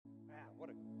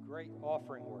great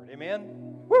offering word. Amen?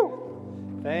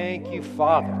 Woo! Thank you,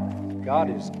 Father. God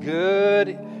is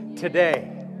good today.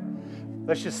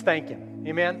 Let's just thank Him.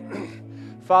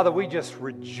 Amen? Father, we just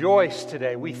rejoice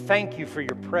today. We thank you for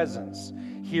your presence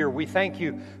here. We thank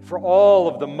you for all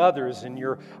of the mothers and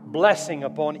your blessing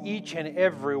upon each and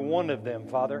every one of them,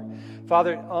 Father.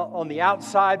 Father, on the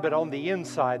outside, but on the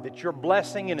inside, that your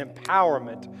blessing and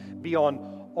empowerment be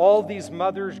on all these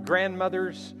mothers,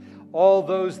 grandmothers, all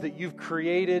those that you've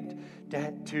created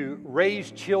to raise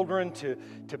children, to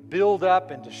build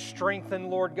up and to strengthen,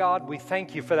 Lord God. We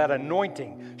thank you for that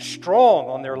anointing strong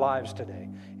on their lives today.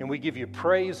 And we give you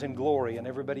praise and glory. And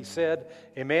everybody said,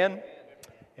 amen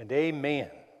and amen.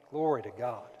 Glory to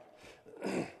God.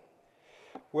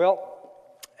 Well,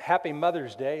 happy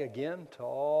Mother's Day again to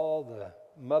all the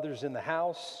mothers in the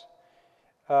house.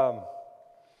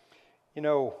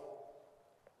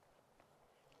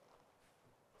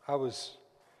 I was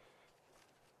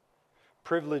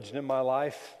privileged in my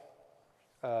life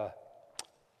to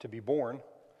be born.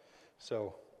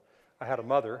 So I had a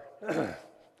mother.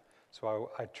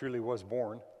 So I truly was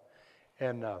born.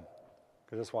 And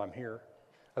because that's why I'm here.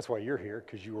 That's why you're here,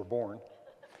 because you were born.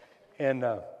 And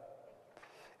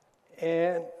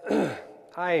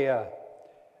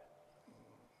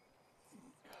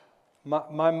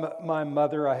my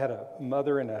mother, I had a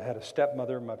mother and I had a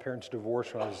stepmother. My parents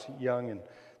divorced when I was young, and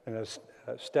a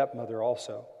stepmother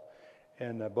also.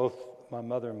 And both my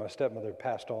mother and my stepmother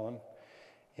passed on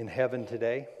in heaven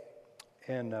today.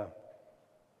 And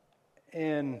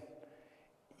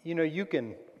you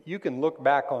can look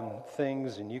back on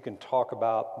things and you can talk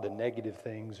about the negative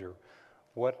things or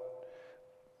what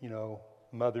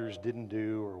mothers didn't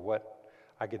do, or what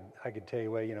I could tell you,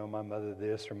 well, my mother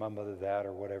this or my mother that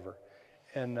or whatever.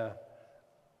 And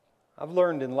I've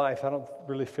learned in life, I don't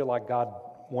really feel like God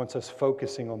wants us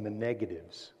focusing on the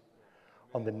negatives,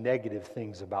 on the negative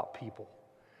things about people,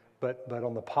 but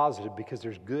on the positive, because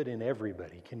there's good in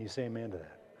everybody. Can you say amen to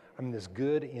that? I mean, there's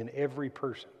good in every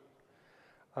person.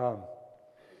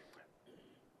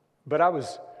 But I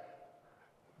was,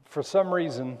 for some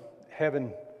reason,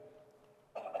 heaven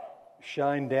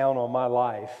shined down on my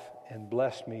life and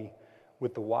blessed me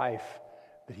with the wife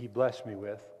that He blessed me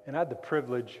with. And I had the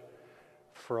privilege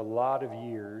for a lot of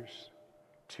years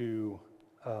to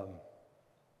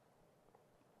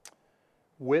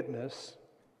witness,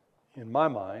 in my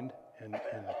mind and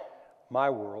my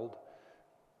world,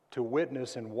 to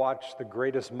witness and watch the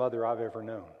greatest mother I've ever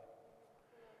known,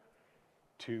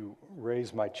 to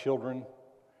raise my children.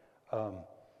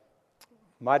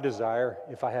 My desire,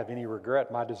 if I have any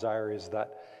regret, my desire is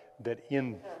that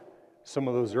in some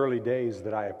of those early days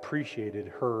that I appreciated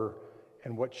her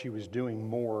and what she was doing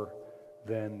more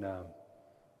than I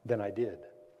did.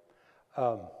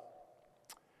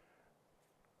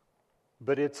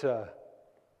 But it's the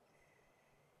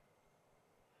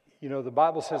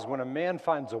Bible says when a man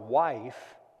finds a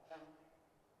wife,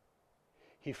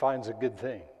 he finds a good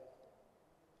thing.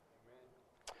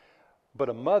 But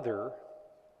a mother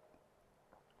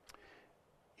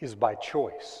is by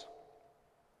choice.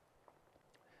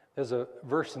 There's a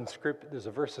verse of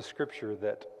scripture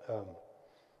that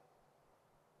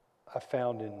I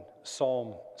found in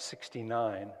Psalm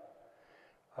 69.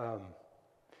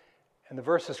 And the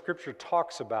verse of scripture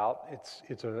talks about,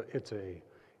 it's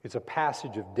a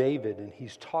passage of David, and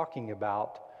he's talking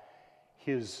about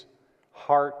his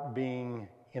heart being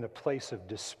in a place of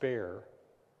despair.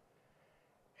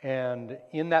 And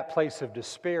in that place of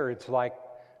despair, it's like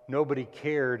nobody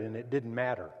cared and it didn't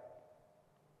matter.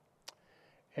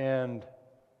 And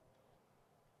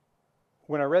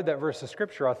when I read that verse of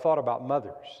scripture, I thought about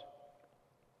mothers.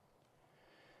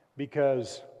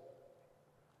 Because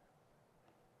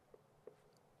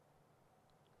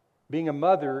being a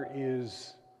mother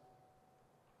is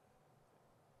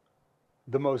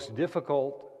the most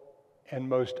difficult and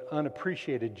most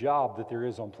unappreciated job that there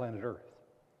is on planet Earth.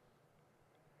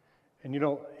 And you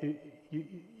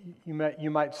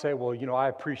might say, well, I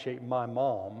appreciate my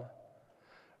mom,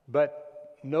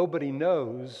 but nobody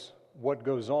knows what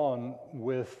goes on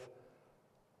with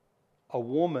a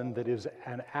woman that is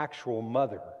an actual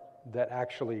mother, that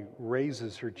actually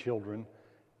raises her children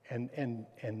and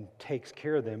takes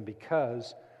care of them,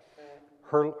 because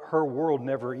her world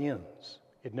never ends.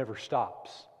 It never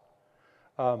stops.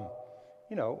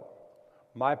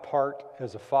 My part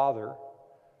as a father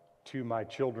to my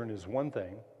children is one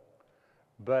thing,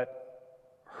 but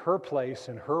her place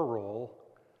and her role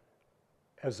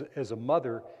as a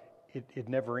mother, it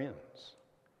never ends.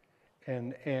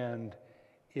 And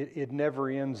it never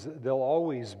ends.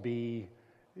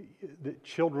 The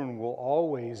children will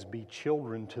always be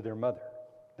children to their mother.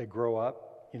 They grow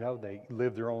up, They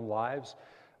live their own lives,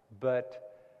 but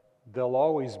they'll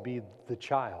always be the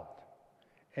child.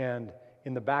 And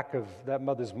in the back of that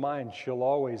mother's mind, she'll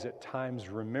always at times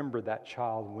remember that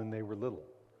child when they were little,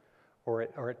 or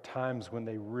at times when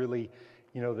they really,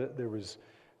 there was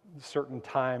certain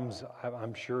times,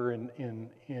 I'm sure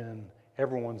in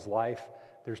everyone's life,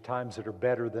 there's times that are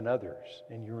better than others,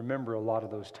 and you remember a lot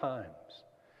of those times.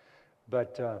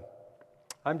 But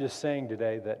I'm just saying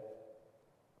today that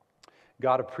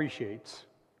God appreciates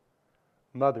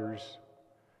mothers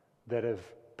that have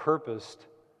purposed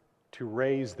to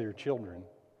raise their children.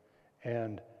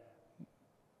 And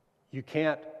you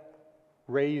can't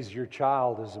raise your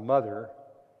child as a mother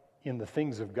in the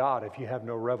things of God if you have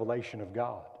no revelation of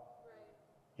God.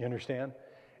 You understand?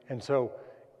 And so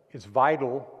it's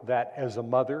vital that as a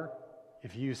mother,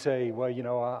 if you say, well,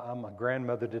 I'm a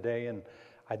grandmother today and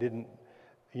I didn't,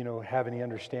 have any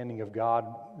understanding of God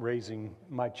raising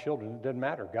my children, it doesn't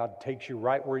matter. God takes you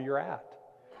right where you're at.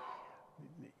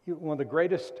 One of the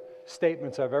greatest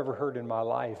statements I've ever heard in my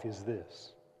life is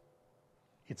this: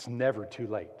 it's never too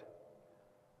late.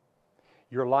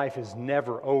 Your life is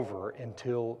never over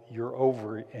until you're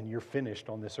over and you're finished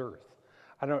on this earth.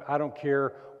 I don't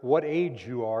care what age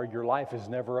you are, your life is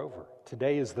never over.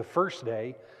 Today is the first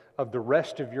day of the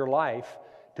rest of your life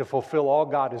to fulfill all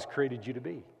God has created you to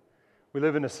be. We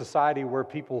live in a society where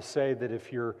people say that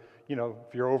if you're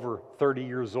over 30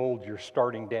 years old, you're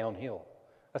starting downhill.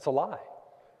 That's a lie.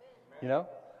 I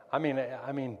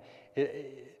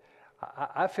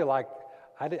feel like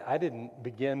I didn't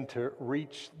begin to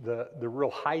reach the real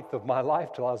height of my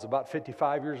life till I was about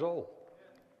 55 years old.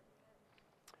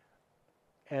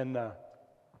 And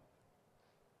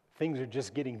things are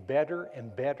just getting better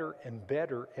and better and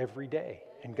better every day.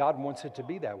 And God wants it to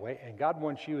be that way. And God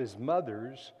wants you as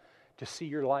mothers to see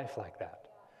your life like that.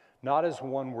 Not as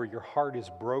one where your heart is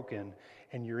broken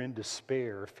and you're in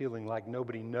despair, feeling like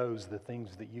nobody knows the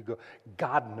things that you go.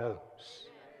 God knows.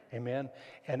 Amen?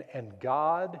 And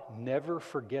God never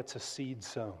forgets a seed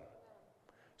sown.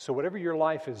 So whatever your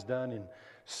life has done in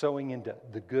sowing into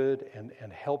the good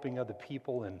and helping other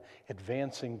people and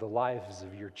advancing the lives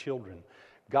of your children,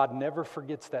 God never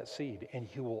forgets that seed, and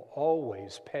He will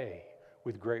always pay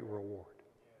with great reward.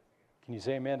 Can you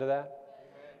say amen to that?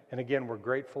 And again, we're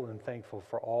grateful and thankful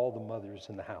for all the mothers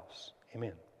in the house.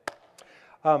 Amen.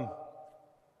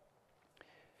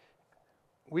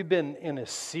 We've been in a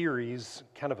series,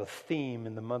 kind of a theme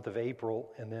in the month of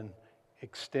April, and then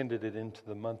extended it into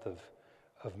the month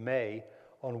of May,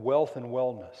 on wealth and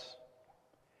wellness.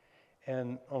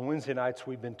 And on Wednesday nights,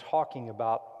 we've been talking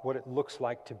about what it looks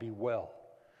like to be well.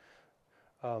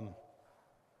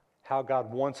 How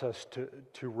God wants us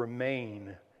to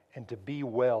remain and to be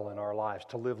well in our lives,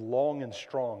 to live long and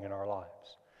strong in our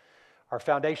lives. Our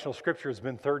foundational scripture has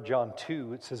been 3 John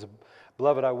 2. It says,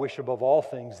 "Beloved, I wish above all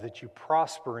things that you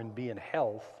prosper and be in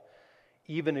health,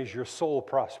 even as your soul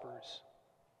prospers."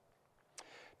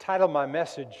 Title of my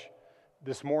message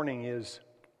this morning is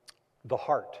The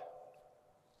Heart.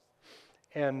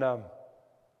 And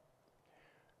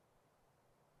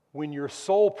when your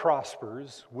soul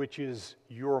prospers, which is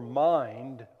your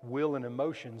mind, will, and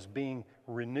emotions being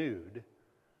renewed,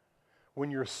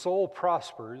 when your soul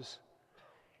prospers,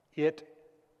 it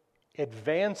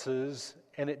advances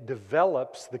and it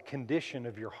develops the condition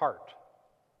of your heart.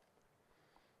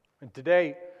 And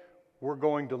today, we're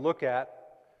going to look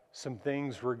at some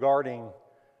things regarding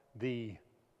the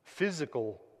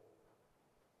physical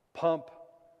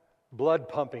blood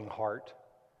pumping heart,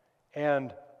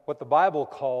 and what the Bible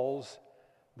calls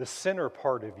the center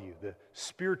part of you, the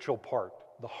spiritual part,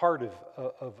 the heart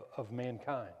of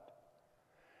mankind.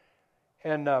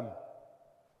 And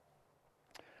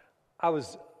I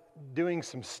was doing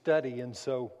some study, and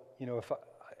so, if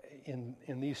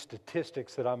in these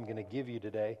statistics that I'm going to give you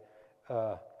today,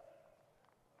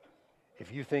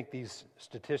 if you think these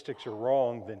statistics are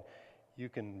wrong, then you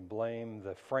can blame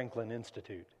the Franklin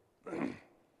Institute.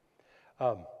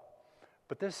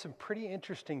 But there's some pretty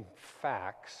interesting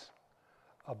facts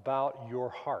about your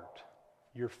heart,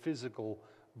 your physical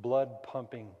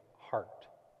blood-pumping heart.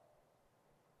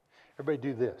 Everybody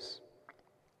do this.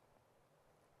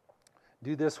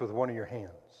 Do this with one of your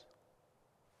hands.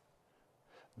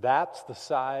 That's the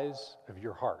size of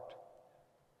your heart.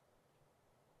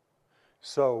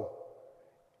 So,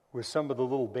 with some of the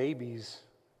little babies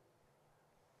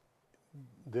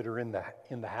that are in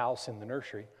the house, in the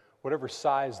nursery, whatever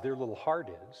size their little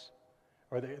heart is,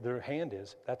 or their hand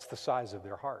is, that's the size of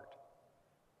their heart.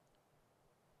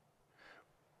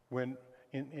 When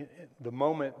in the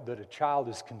moment that a child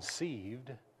is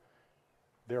conceived,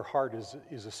 their heart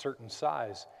is a certain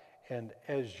size, And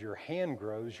as your hand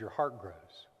grows, your heart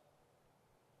grows.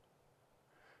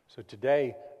 So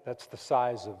today, that's the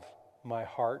size of my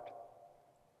heart.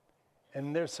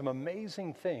 And there's some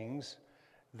amazing things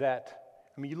that,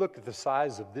 you look at the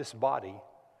size of this body,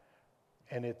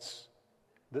 and it's,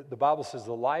 the Bible says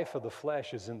the life of the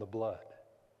flesh is in the blood.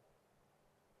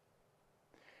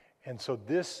 And so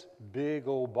this big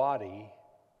old body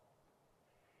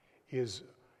is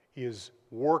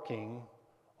working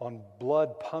on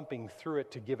blood pumping through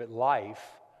it to give it life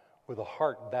with a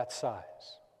heart that size.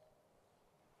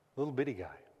 Little bitty guy.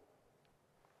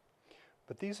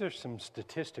 But these are some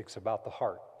statistics about the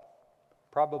heart.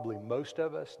 Probably most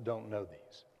of us don't know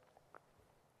these.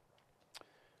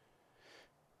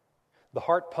 The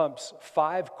heart pumps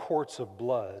 5 quarts of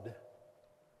blood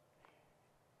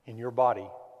in your body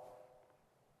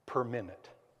per minute.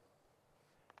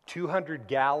 2,000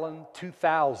 gallons,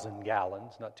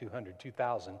 not 200,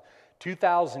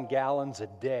 2,000 gallons a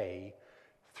day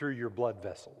through your blood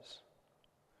vessels,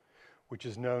 which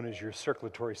is known as your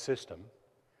circulatory system.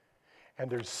 And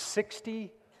there's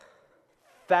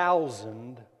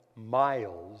 60,000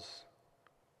 miles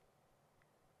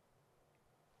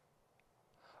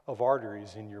of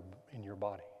arteries in your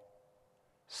body.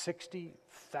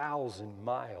 60,000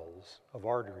 miles of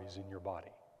arteries in your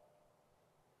body.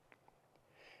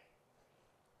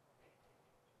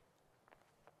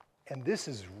 And this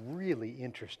is really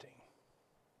interesting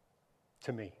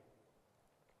to me.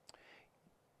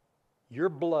 Your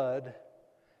blood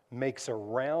makes a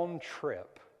round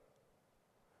trip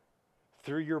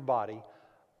through your body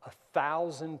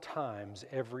 1,000 times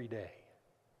every day.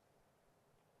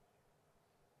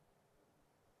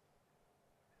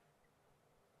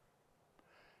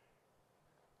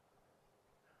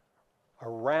 A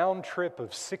round trip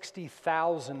of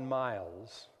 60,000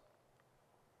 miles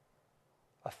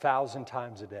 1,000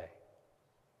 times a day.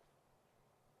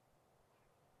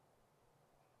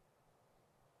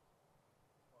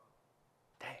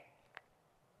 Dang.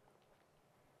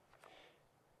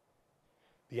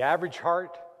 The average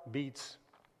heart beats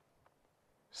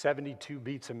 72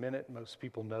 beats a minute. Most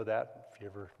people know that. If you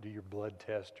ever do your blood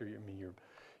test or your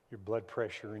blood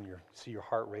pressure and see your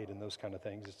heart rate and those kind of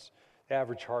things, it's the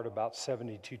average heart about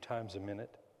 72 times a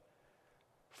minute.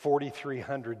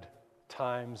 4,300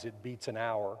 times it beats an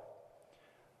hour.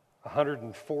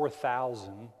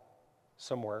 104,000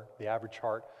 somewhere, the average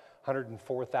heart,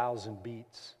 104,000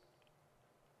 beats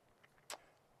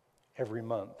every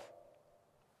month.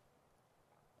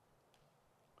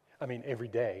 Every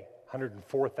day,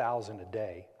 104,000 a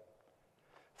day.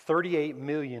 38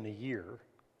 million a year.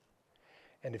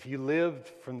 And if you lived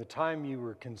from the time you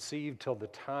were conceived till the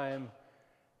time,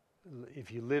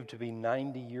 if you lived to be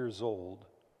 90 years old,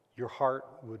 your heart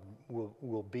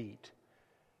will beat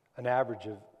an average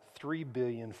of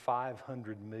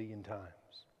 3,500,000,000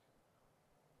 times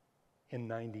in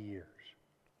 90 years.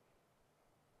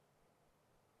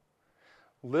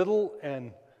 Little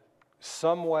and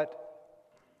somewhat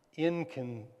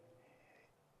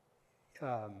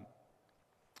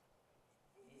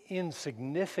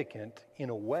insignificant in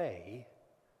a way.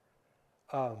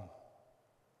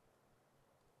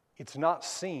 It's not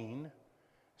seen,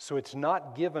 so it's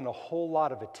not given a whole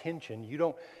lot of attention.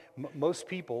 Most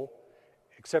people,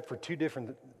 except for two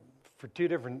different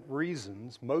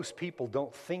reasons, most people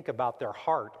don't think about their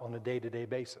heart on a day-to-day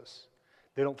basis.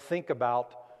 They don't think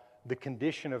about the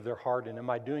condition of their heart and am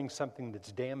I doing something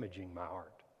that's damaging my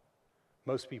heart?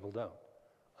 Most people don't,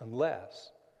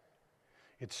 unless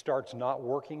it starts not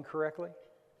working correctly,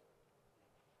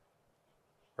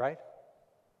 right?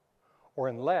 Or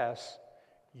unless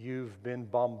you've been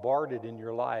bombarded in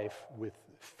your life with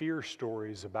fear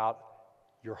stories about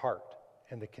your heart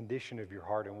and the condition of your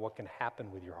heart and what can happen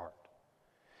with your heart.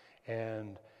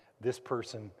 And this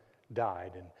person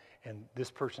died and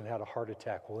this person had a heart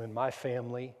attack. Well, in my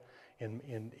family,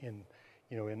 in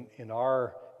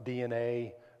our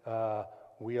DNA,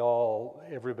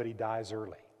 everybody dies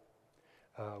early.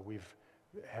 We've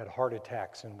had heart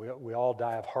attacks, and we all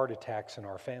die of heart attacks in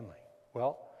our family.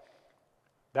 Well,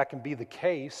 that can be the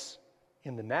case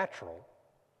in the natural,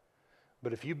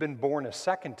 but if you've been born a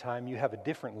second time, you have a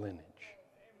different lineage.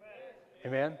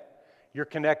 Amen? You're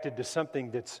connected to something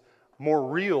that's more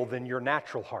real than your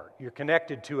natural heart. You're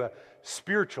connected to a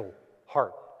spiritual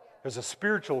heart. There's a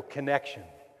spiritual connection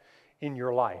in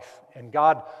your life, and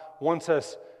God wants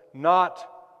us not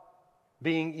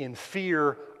being in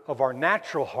fear of our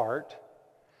natural heart,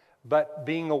 but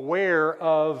being aware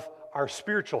of our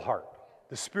spiritual heart,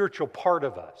 the spiritual part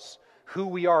of us, who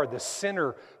we are, the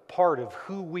center part of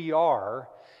who we are,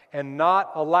 and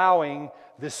not allowing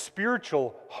the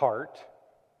spiritual heart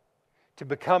to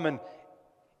become an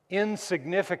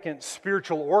insignificant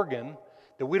spiritual organ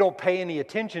that we don't pay any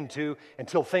attention to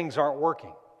until things aren't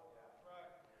working.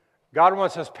 God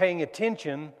wants us paying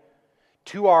attention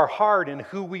to our heart and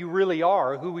who we really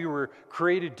are, who we were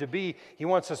created to be. He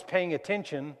wants us paying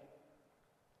attention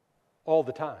all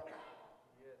the time.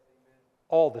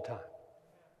 All the time.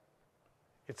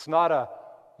 It's not a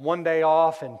one day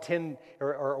off and 10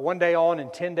 or 1 day on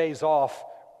and 10 days off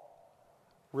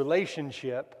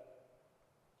relationship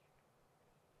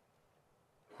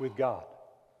with God.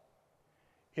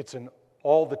 It's an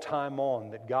all the time on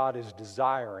that God is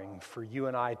desiring for you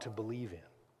and I to believe in.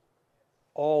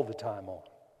 All the time on.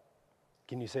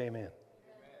 Can you say amen? Amen.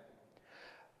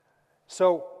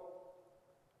 So,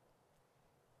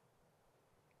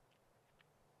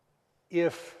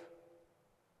 if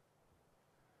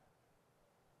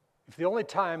the only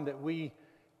time that we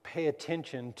pay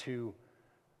attention to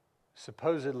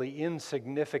supposedly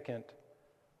insignificant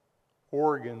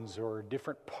organs or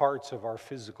different parts of our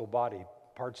physical body,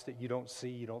 parts that you don't see,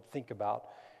 you don't think about,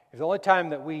 if the only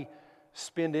time that we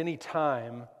spend any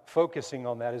time focusing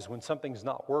on that is when something's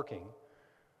not working,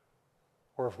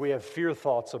 or if we have fear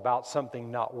thoughts about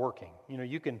something not working. You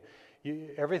know,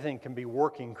 everything can be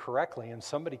working correctly, and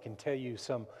somebody can tell you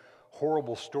some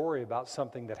horrible story about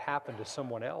something that happened to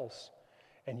someone else,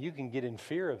 and you can get in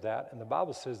fear of that, and the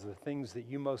Bible says the things that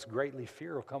you most greatly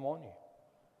fear will come on you.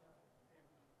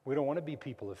 We don't want to be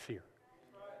people of fear.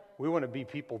 We want to be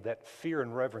people that fear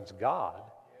and reverence God,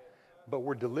 but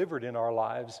we're delivered in our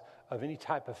lives of any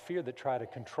type of fear that try to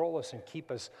control us and keep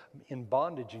us in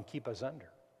bondage and keep us under.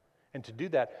 And to do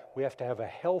that, we have to have a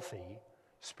healthy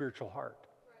spiritual heart.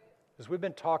 As we've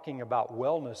been talking about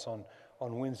wellness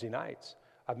on Wednesday nights,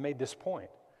 I've made this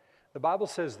point. The Bible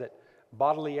says that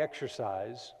bodily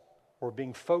exercise or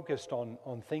being focused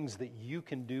on things that you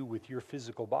can do with your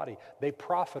physical body, they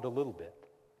profit a little bit.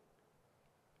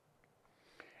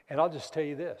 And I'll just tell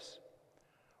you this.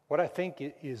 What I think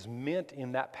is meant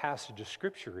in that passage of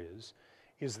Scripture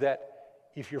is that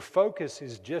if your focus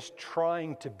is just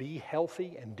trying to be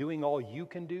healthy and doing all you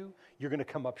can do, you're going to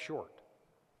come up short.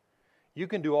 You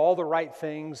can do all the right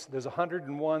things. There's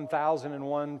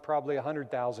 101,001, probably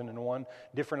 100,001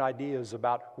 different ideas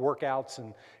about workouts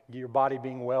and your body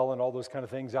being well and all those kind of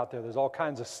things out there. There's all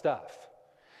kinds of stuff.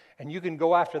 And you can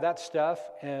go after that stuff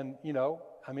and,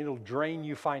 it'll drain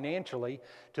you financially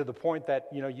to the point that,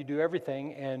 you do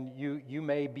everything and you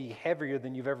may be heavier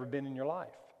than you've ever been in your life.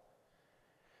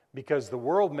 Because the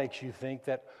world makes you think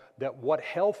that what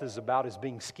health is about is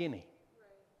being skinny.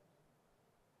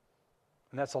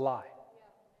 And that's a lie.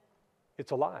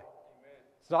 It's a lie.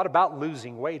 It's not about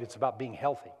losing weight, it's about being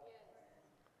healthy.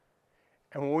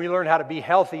 And when we learn how to be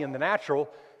healthy in the natural,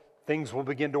 things will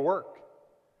begin to work.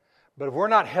 But if we're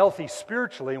not healthy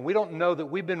spiritually and we don't know that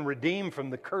we've been redeemed from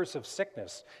the curse of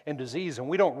sickness and disease and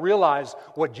we don't realize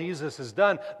what Jesus has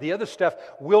done, the other stuff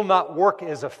will not work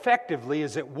as effectively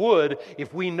as it would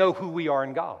if we know who we are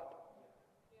in God.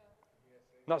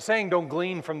 I'm not saying don't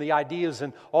glean from the ideas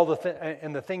and all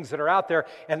the things that are out there.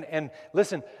 And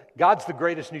listen, God's the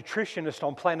greatest nutritionist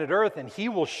on planet Earth, and He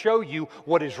will show you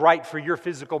what is right for your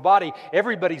physical body.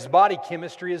 Everybody's body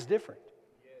chemistry is different.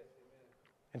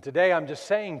 And today I'm just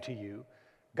saying to you,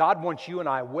 God wants you and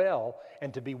I well,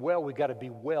 and to be well, we've got to be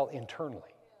well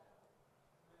internally.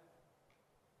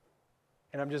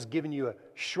 And I'm just giving you a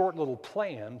short little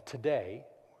plan today.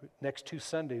 Next 2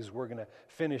 Sundays, we're going to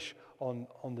finish on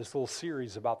this little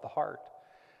series about the heart.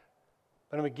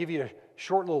 But I'm going to give you a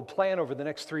short little plan over the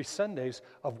next 3 Sundays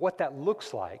of what that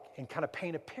looks like and kind of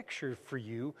paint a picture for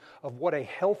you of what a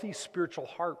healthy spiritual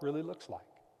heart really looks like.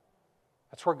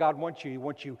 That's where God wants you.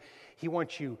 He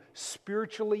wants you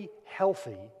spiritually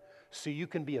healthy so you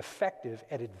can be effective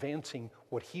at advancing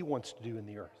what He wants to do in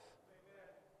the earth.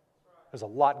 There's a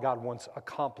lot God wants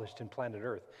accomplished in planet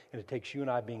Earth, and it takes you and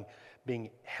I being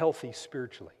healthy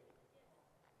spiritually.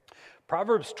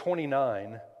 Proverbs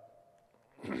 29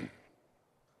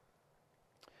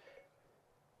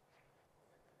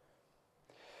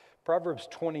 Proverbs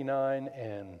 29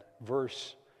 and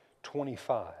verse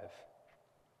 25.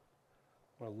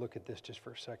 I want to look at this just for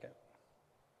a second.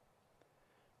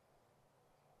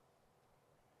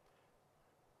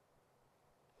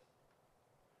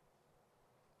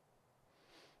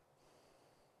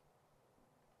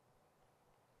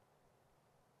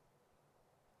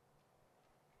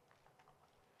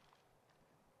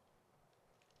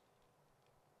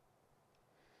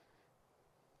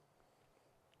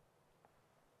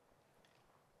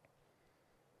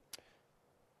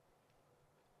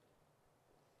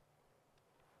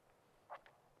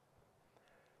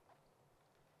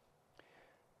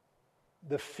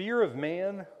 The fear of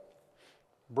man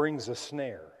brings a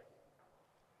snare.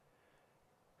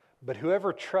 But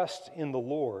whoever trusts in the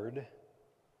Lord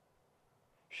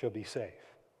shall be safe.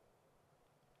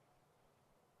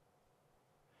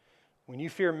 When you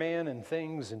fear man and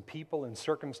things and people and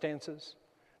circumstances,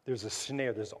 there's a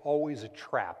snare, there's always a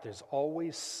trap, there's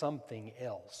always something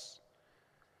else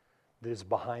that is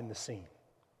behind the scene.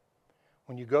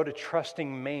 When you go to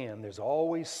trusting man, there's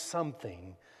always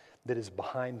something that is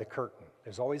behind the curtain.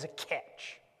 There's always a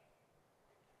catch.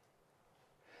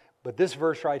 But this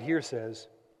verse right here says,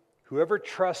 whoever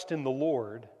trusts in the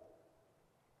Lord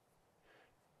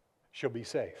shall be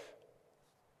safe.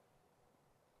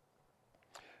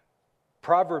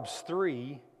 Proverbs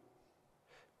 3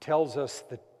 tells us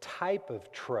the type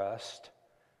of trust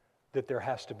that there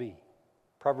has to be.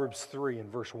 Proverbs 3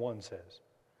 and verse 1 says,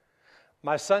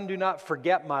 my son, do not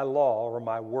forget my law or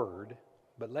my word,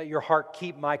 but let your heart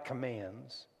keep my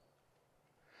commands.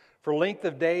 For length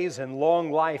of days and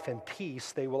long life and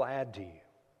peace they will add to you.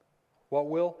 What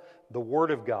will? The word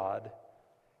of God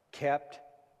kept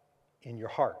in your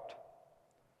heart.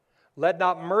 Let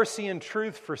not mercy and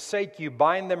truth forsake you.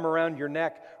 Bind them around your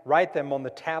neck. Write them on the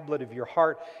tablet of your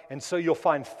heart. And so you'll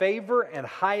find favor and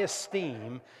high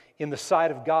esteem in the sight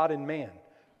of God and man.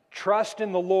 Trust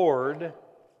in the Lord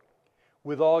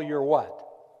with all your what?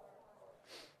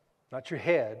 Not your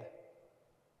head,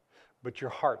 but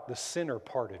your heart, the center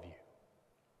part of you.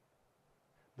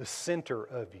 The center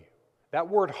of you. That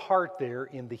word heart there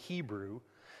in the Hebrew,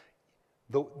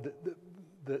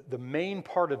 the main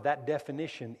part of that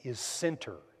definition is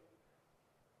center.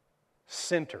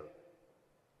 Center.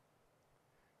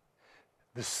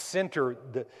 The center,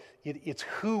 it's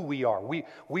who we are.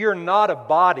 We are not a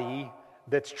body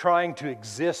that's trying to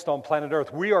exist on planet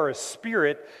Earth. We are a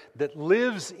spirit that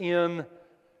lives in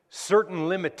certain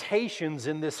limitations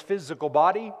in this physical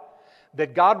body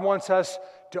that God wants us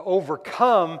to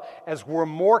overcome as we're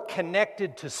more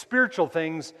connected to spiritual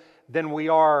things than we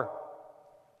are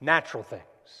natural things.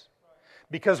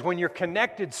 Because when you're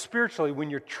connected spiritually, when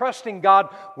you're trusting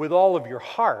God with all of your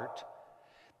heart,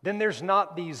 then there's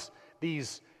not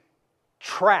these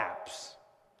traps.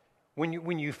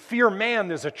 When you fear man,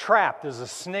 there's a trap, there's a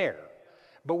snare.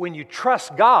 But when you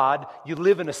trust God, you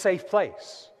live in a safe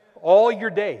place all your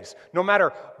days, no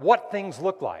matter what things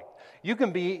look like. You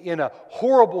can be in a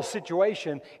horrible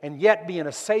situation and yet be in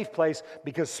a safe place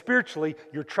because spiritually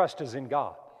your trust is in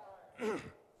God.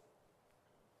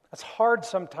 That's hard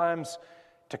sometimes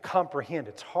to comprehend.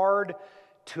 It's hard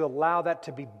to allow that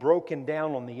to be broken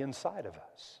down on the inside of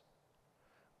us.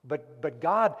 But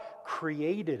God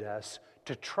created us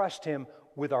to trust Him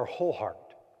with our whole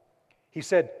heart. He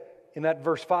said in that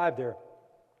verse 5 there,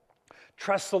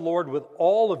 trust the Lord with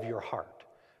all of your heart,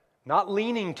 not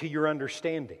leaning to your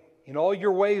understanding. In all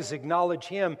your ways acknowledge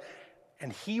Him,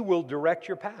 and He will direct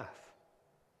your path.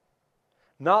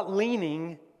 Not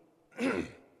leaning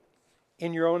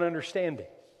in your own understanding.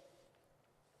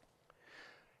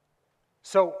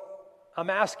 So, I'm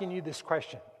asking you this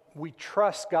question. We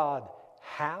trust God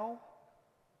how?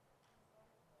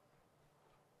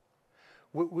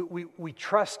 We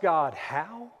trust God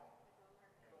how?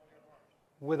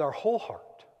 With our whole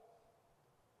heart.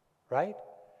 Right?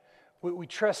 We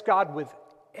trust God with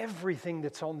everything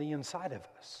that's on the inside of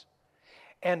us.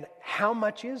 And how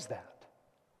much is that?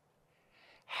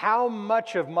 How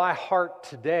much of my heart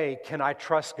today can I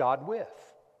trust God with?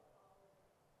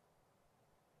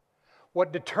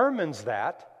 What determines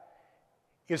that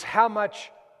is how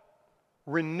much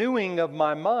renewing of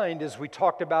my mind, as we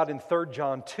talked about in 3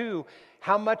 John 2,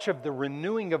 how much of the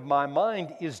renewing of my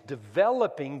mind is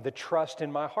developing the trust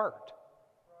in my heart.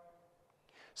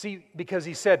 See, because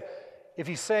he said, if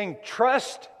he's saying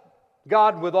trust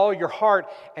God with all your heart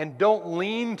and don't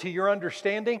lean to your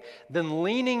understanding, then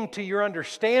leaning to your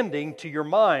understanding, to your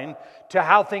mind, to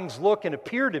how things look and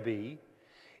appear to be,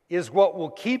 is what will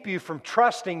keep you from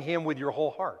trusting Him with your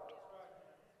whole heart.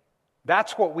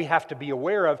 That's what we have to be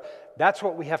aware of. That's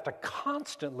what we have to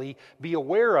constantly be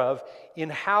aware of in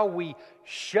how we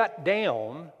shut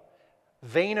down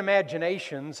vain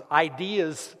imaginations,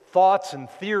 ideas, thoughts, and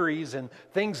theories, and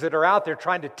things that are out there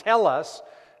trying to tell us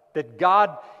that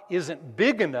God isn't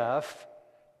big enough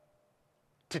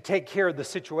to take care of the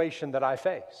situation that I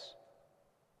face.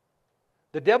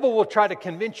 The devil will try to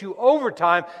convince you over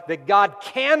time that God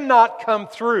cannot come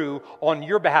through on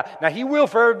your behalf. Now, he will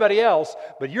for everybody else,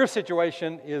 but your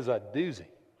situation is a doozy.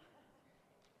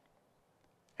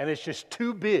 And it's just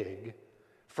too big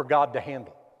for God to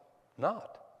handle.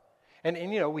 Not. And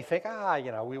we think,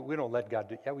 we don't let God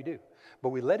do it. Yeah, we do. But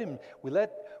we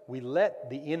let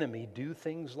the enemy do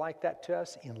things like that to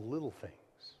us in little things.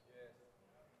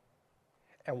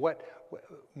 And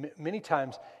many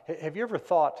times, have you ever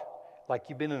thought, like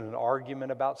you've been in an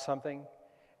argument about something,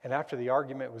 and after the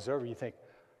argument was over, you think,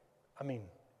 I mean,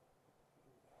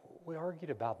 we argued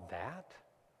about that?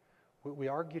 We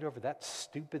argued over that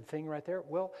stupid thing right there?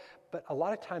 Well, but a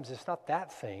lot of times it's not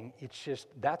that thing, it's just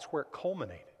that's where it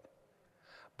culminated.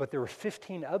 But there were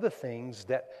 15 other things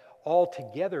that all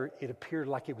together it appeared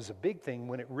like it was a big thing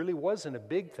when it really wasn't a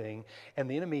big thing, and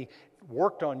the enemy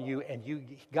worked on you and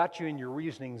got you in your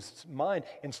reasoning's mind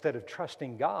instead of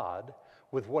trusting God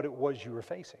with what it was you were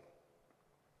facing.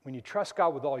 When you trust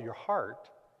God with all your heart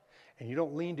and you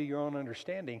don't lean to your own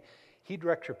understanding, He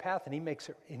directs your path and He makes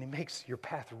your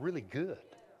path really good.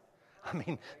 I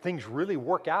mean, things really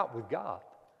work out with God.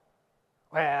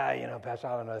 Well, Pastor,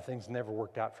 I don't know, things never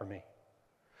worked out for me.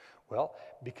 Well,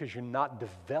 because you're not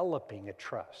developing a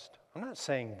trust. I'm not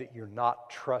saying that you're not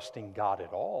trusting God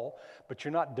at all, but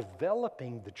you're not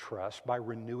developing the trust by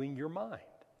renewing your mind.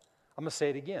 I'm going to say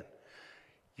it again.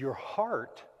 Your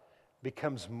heart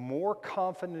becomes more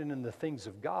confident in the things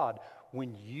of God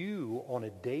when you, on a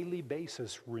daily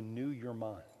basis, renew your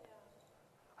mind.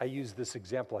 I used this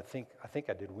example, I think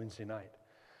I did Wednesday night.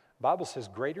 The Bible says,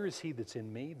 greater is He that's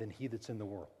in me than he that's in the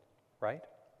world. Right?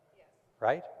 Yes.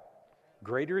 Right?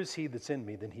 Greater is He that's in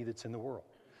me than he that's in the world.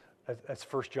 That's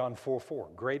 1 John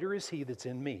 4:4. Greater is He that's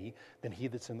in me than he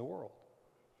that's in the world.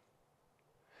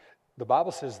 The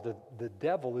Bible says that the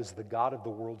devil is the god of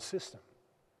the world system.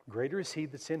 Greater is He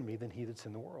that's in me than he that's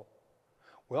in the world.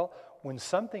 Well, when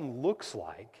something looks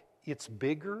like it's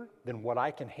bigger than what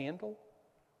I can handle,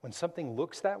 when something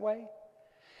looks that way,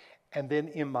 and then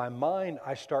in my mind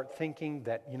I start thinking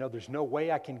that, there's no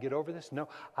way I can get over this. No,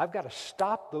 I've got to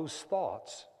stop those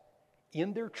thoughts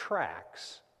in their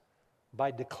tracks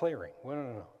by declaring,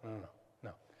 well,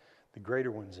 no. The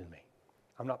greater one's in me.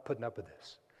 I'm not putting up with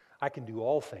this. I can do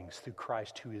all things through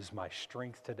Christ who is my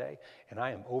strength today, and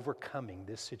I am overcoming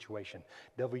this situation.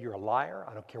 Devil, you're a liar.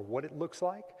 I don't care what it looks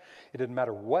like. It doesn't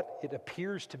matter what it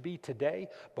appears to be today,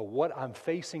 but what I'm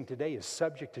facing today is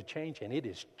subject to change, and it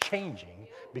is changing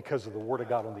because of the Word of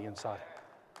God on the inside.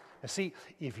 And see,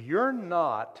 if you're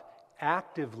not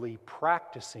actively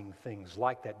practicing things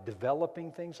like that,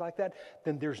 developing things like that,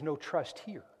 then there's no trust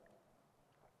here.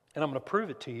 And I'm going to prove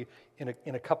it to you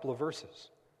in a couple of verses.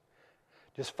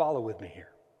 Just follow with me here.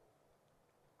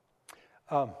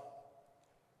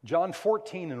 John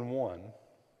 14:1.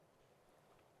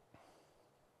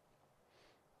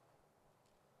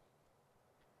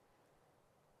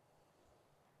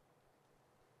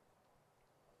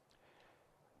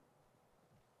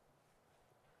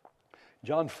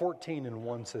 John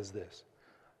 14:1 says this,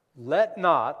 let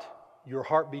not your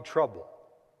heart be troubled.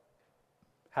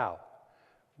 How?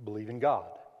 Believe in God.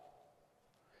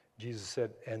 Jesus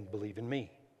said, and believe in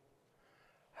me.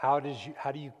 How do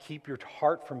you keep your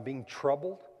heart from being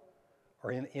troubled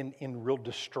or in real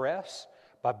distress?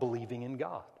 By believing in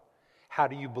God. How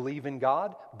do you believe in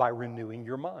God? By renewing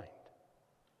your mind.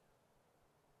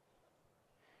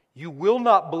 You will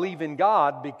not believe in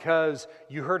God because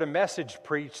you heard a message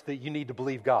preached that you need to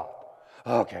believe God.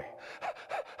 Okay,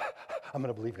 I'm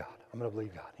going to believe God. I'm going to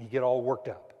believe God. And you get all worked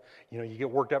up. You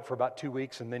get worked up for about 2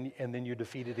 weeks, and then you're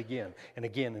defeated again and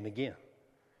again and again.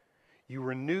 You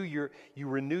renew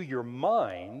your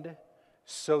mind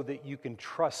so that you can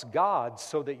trust God,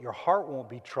 so that your heart won't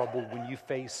be troubled when you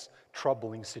face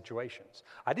troubling situations.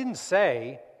 I didn't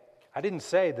say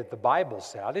that the Bible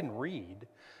said. I didn't read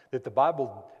that the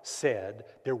Bible said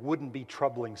there wouldn't be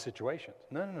troubling situations.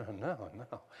 No.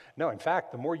 In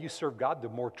fact, the more you serve God, the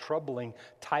more troubling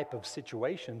type of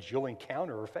situations you'll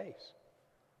encounter or face.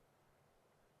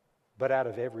 But out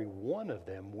of every one of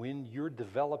them, when you're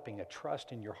developing a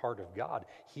trust in your heart of God,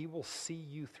 He will see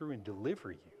you through and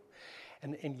deliver you.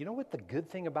 And you know what the good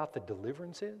thing about the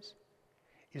deliverance is?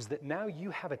 Is that now you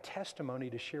have a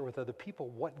testimony to share with other people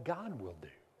what God will do.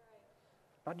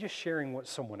 Not just sharing what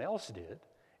someone else did.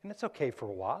 And it's okay for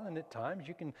a while, and at times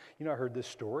you can, I heard this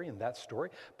story and that story,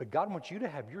 but God wants you to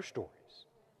have your stories.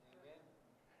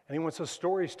 And He wants those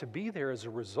stories to be there as a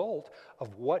result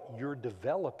of what you're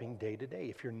developing day to day.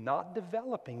 If you're not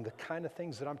developing the kind of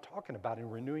things that I'm talking about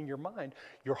in renewing your mind,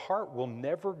 your heart will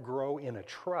never grow in a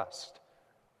trust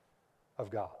of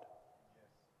God.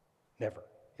 Never.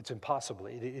 It's impossible.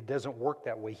 It doesn't work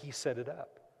that way. He set it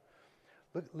up.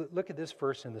 Look at this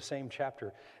verse in the same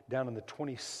chapter, down in the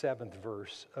 27th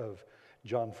verse of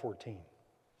John 14.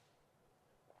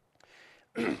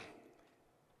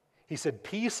 He said,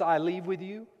 peace I leave with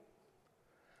you.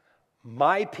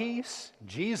 My peace,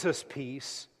 Jesus'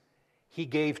 peace, He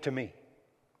gave to me.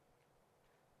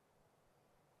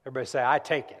 Everybody say, I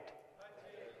take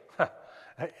it.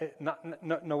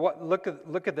 No, what? Look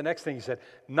at the next thing he said.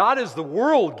 Not as the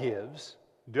world gives,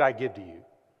 do I give to you.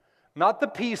 Not the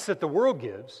peace that the world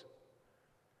gives.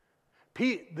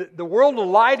 The world will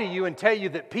lie to you and tell you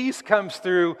that peace comes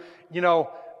through,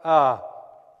 I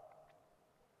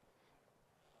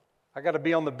got to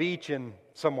be on the beach in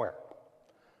somewhere.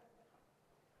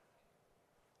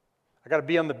 I got to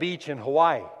be on the beach in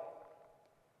Hawaii.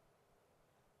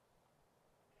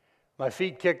 My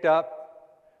feet kicked up,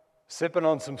 sipping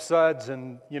on some suds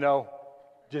and,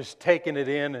 just taking it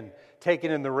in and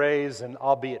taking in the rays, and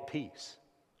I'll be at peace.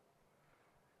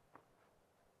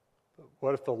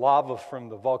 What if the lava from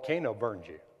the volcano burned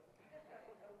you?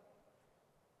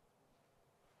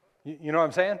 You know what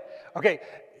I'm saying? Okay,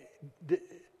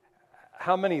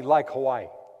 how many like Hawaii?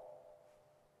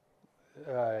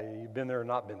 You've been there or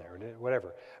not been there,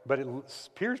 whatever. But it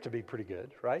appears to be pretty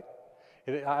good, right?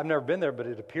 I've never been there, but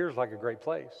it appears like a great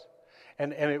place.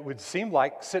 And it would seem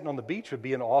like sitting on the beach would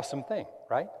be an awesome thing,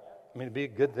 right? I mean, it'd be a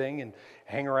good thing and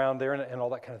hang around there and all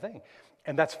that kind of thing.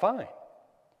 And that's fine.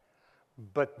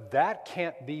 But that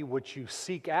can't be what you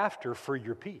seek after for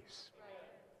your peace.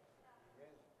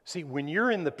 See, when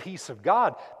you're in the peace of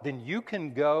God, then you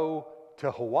can go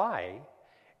to Hawaii,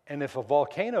 and if a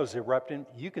volcano's erupting,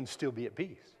 you can still be at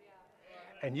peace.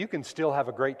 And you can still have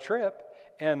a great trip,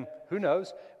 and who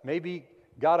knows, maybe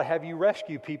God will have you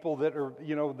rescue people that are,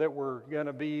 that were going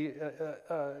to be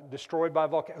destroyed by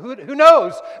volcanoes. Who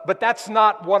knows? But that's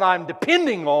not what I'm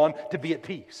depending on to be at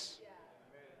peace.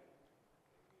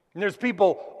 And there's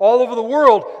people all over the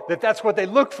world that's what they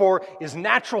look for is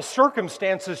natural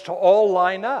circumstances to all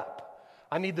line up.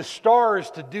 I need the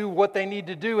stars to do what they need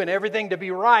to do and everything to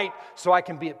be right so I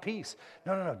can be at peace.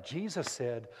 No. Jesus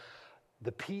said,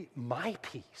 my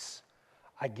peace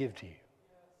I give to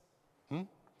you.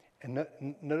 And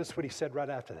notice what he said right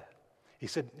after that. He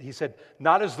said,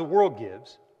 not as the world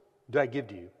gives, do I give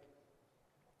to you.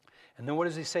 And then what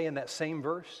does he say in that same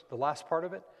verse, the last part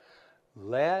of it?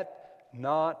 Let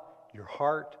not your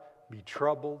heart be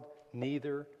troubled,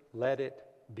 neither let it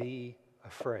be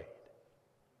afraid.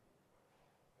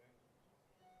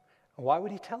 Why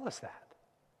would he tell us that?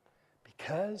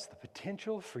 Because the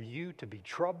potential for you to be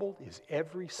troubled is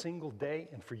every single day,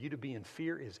 and for you to be in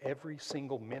fear is every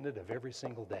single minute of every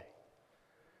single day.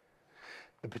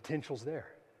 The potential's there.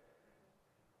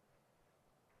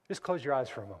 Just close your eyes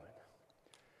for a moment.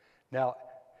 Now,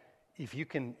 if you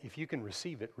can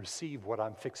receive it, receive what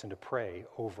I'm fixing to pray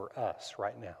over us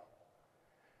right now.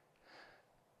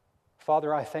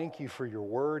 Father, I thank you for your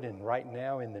word, and right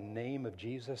now in the name of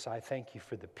Jesus, I thank you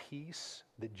for the peace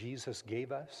that Jesus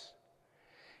gave us.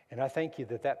 And I thank you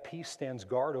that peace stands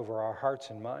guard over our hearts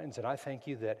and minds, and I thank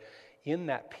you that in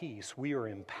that peace we are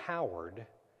empowered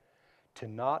to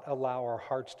not allow our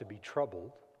hearts to be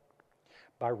troubled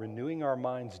by renewing our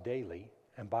minds daily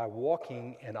and by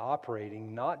walking and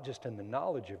operating not just in the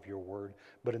knowledge of your word,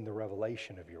 but in the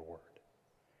revelation of your word.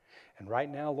 And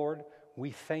right now, Lord,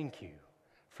 we thank you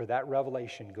for that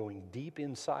revelation going deep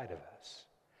inside of us.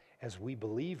 As we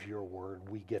believe your word,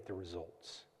 we get the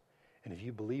results. And if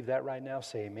you believe that right now,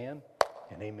 say amen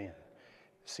and amen.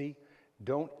 See,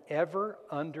 don't ever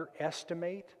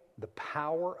underestimate the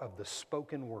power of the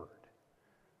spoken word.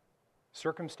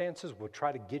 Circumstances will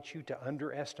try to get you to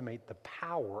underestimate the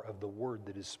power of the word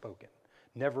that is spoken.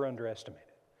 Never underestimate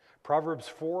it. Proverbs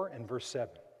 4 and verse 7.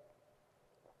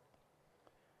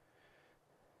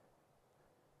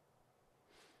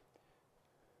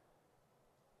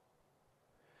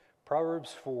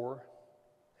 Proverbs 4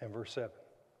 and verse 7.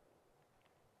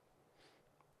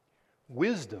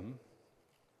 Wisdom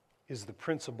is the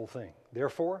principal thing.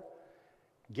 Therefore,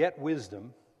 get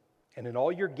wisdom, and in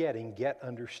all you're getting, get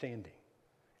understanding.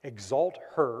 Exalt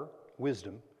her,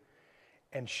 wisdom,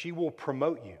 and she will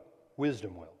promote you.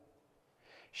 Wisdom will.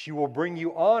 She will bring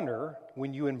you honor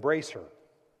when you embrace her.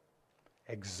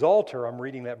 Exalt her, I'm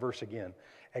reading that verse again.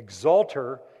 Exalt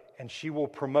her, and she will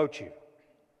promote you.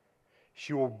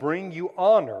 She will bring you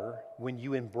honor when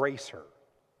you embrace her.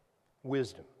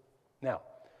 Wisdom. Now,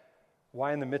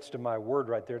 why in the midst of my word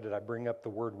right there did I bring up the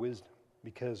word wisdom?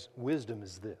 Because wisdom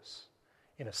is this.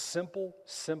 In a simple,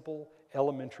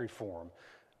 elementary form,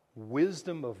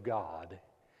 wisdom of God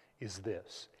is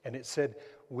this. And it said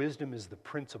wisdom is the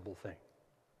principal thing.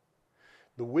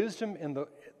 The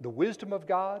wisdom of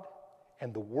God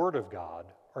and the Word of God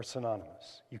are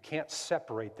synonymous. You can't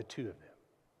separate the two of them.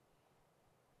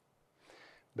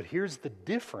 But here's the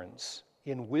difference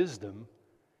in wisdom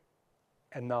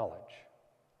and knowledge.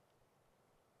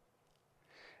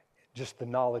 Just the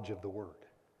knowledge of the Word.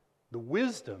 The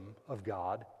wisdom of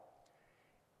God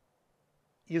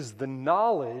is the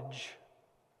knowledge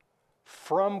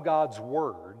from God's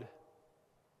Word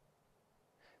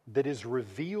that is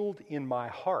revealed in my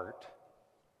heart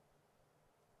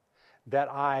that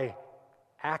I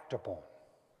act upon.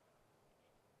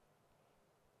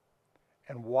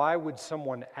 And why would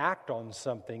someone act on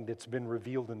something that's been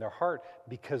revealed in their heart?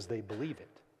 Because they believe it.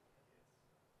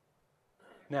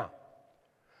 Now,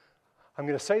 I'm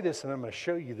going to say this and I'm going to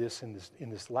show you this in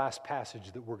this last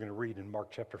passage that we're going to read in Mark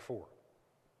chapter 4.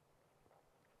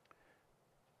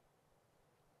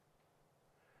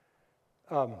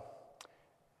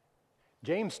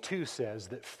 James 2 says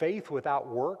that faith without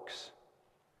works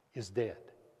is dead.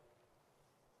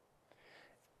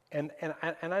 And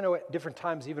I know at different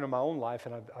times, even in my own life,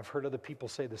 and I've heard other people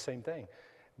say the same thing,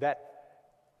 that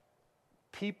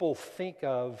people think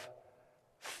of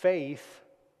faith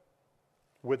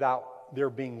without there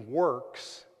being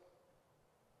works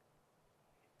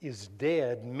is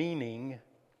dead, meaning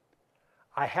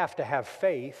I have to have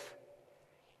faith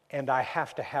and I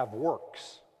have to have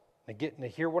works. Now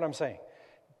hear what I'm saying.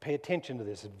 Pay attention to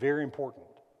this. It's very important.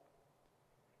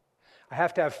 I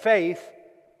have to have faith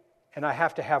and I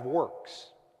have to have works.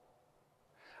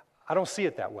 I don't see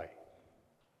it that way.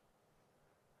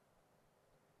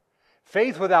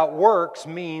 Faith without works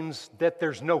means that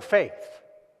there's no faith,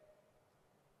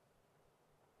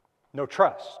 no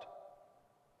trust.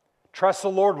 Trust the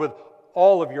Lord with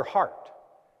all of your heart.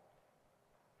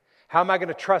 How am I going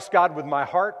to trust God with my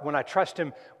heart? When I trust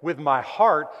Him with my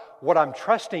heart, what I'm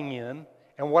trusting in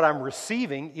and what I'm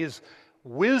receiving is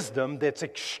wisdom that's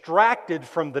extracted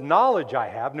from the knowledge I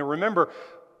have. Now remember,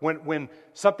 when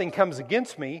something comes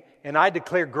against me and I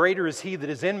declare greater is He that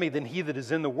is in me than he that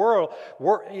is in the world,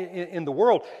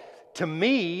 to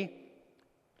me,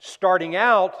 starting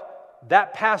out,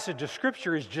 that passage of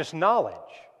Scripture is just knowledge.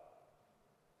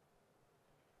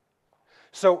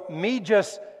 So me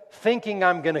just thinking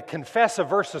I'm going to confess a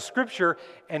verse of Scripture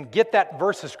and get that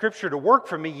verse of Scripture to work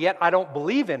for me, yet I don't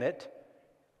believe in it,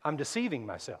 I'm deceiving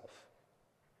myself.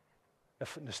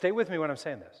 Now stay with me when I'm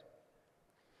saying this.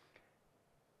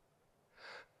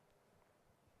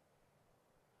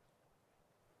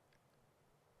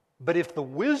 But if the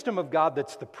wisdom of God,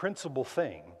 that's the principal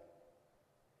thing,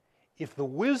 if the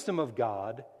wisdom of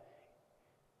God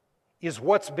is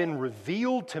what's been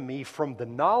revealed to me from the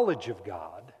knowledge of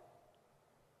God,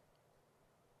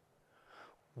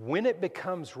 when it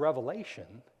becomes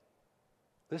revelation,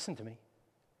 listen to me,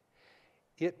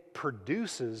 it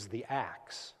produces the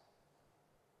acts,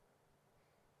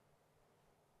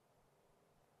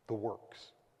 the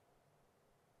works.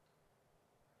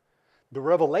 The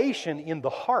revelation in the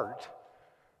heart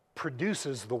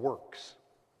produces the works.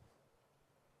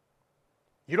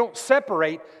 You don't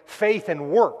separate faith and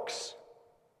works.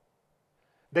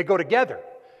 They go together.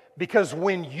 Because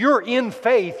when you're in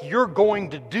faith, you're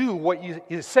going to do what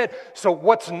you said. So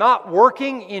what's not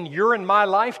working in your and my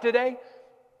life today,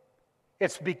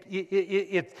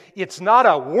 it's not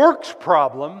a works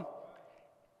problem,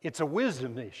 it's a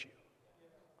wisdom issue.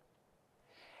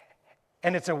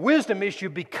 And it's a wisdom issue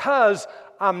because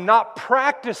I'm not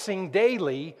practicing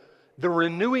daily the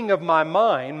renewing of my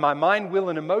mind, will,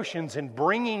 and emotions, and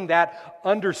bringing that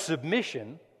under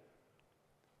submission,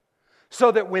 so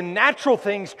that when natural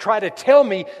things try to tell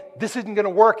me this isn't going to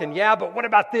work, and yeah, but what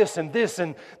about this and this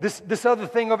other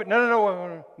thing over?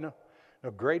 No.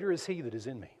 Greater is He that is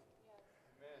in me.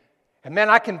 And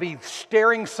man, I can be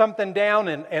staring something down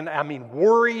and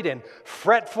worried and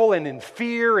fretful and in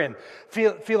fear and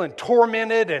feeling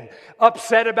tormented and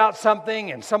upset about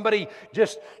something, and somebody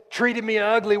just treated me an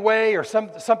ugly way, or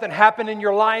something happened in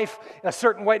your life a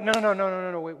certain way.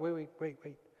 No, wait.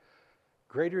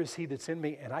 Greater is He that's in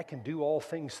me, and I can do all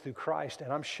things through Christ,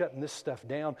 and I'm shutting this stuff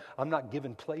down. I'm not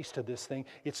giving place to this thing.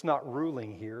 It's not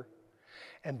ruling here.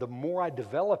 And the more I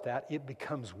develop that, it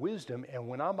becomes wisdom. And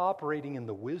when I'm operating in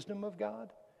the wisdom of God,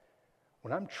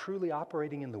 when I'm truly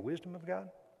operating in the wisdom of God,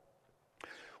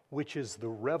 which is the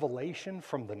revelation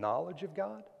from the knowledge of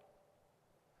God,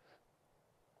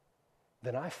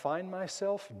 then I find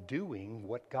myself doing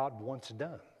what God wants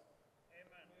done.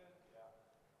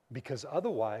 Because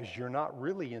otherwise, you're not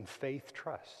really in faith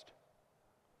trust.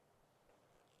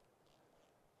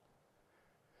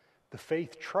 The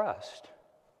faith trust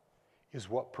is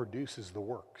what produces the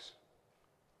works.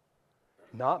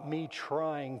 Not me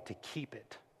trying to keep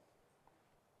it.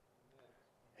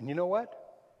 And you know what?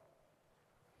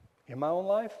 In my own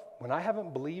life, when I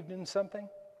haven't believed in something,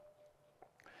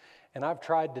 and I've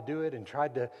tried to do it and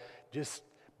tried to just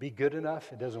be good enough,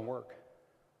 it doesn't work.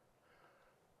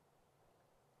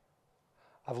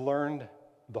 I've learned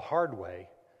the hard way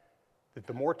that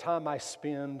the more time I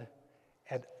spend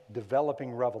at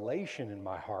developing revelation in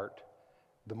my heart,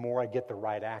 the more I get the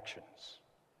right actions.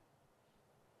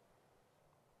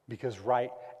 Because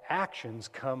right actions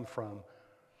come from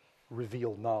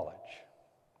revealed knowledge.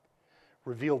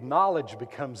 Revealed knowledge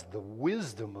becomes the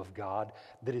wisdom of God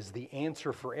that is the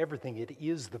answer for everything. It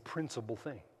is the principal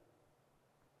thing.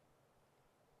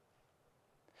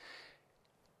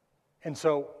 And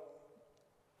so,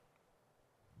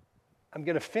 I'm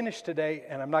going to finish today,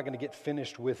 and I'm not going to get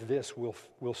finished with this.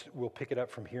 We'll pick it up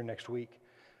from here next week.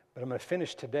 But I'm going to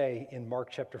finish today in Mark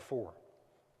chapter 4.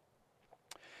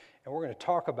 And we're going to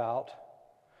talk about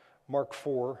Mark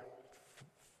 4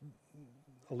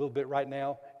 a little bit right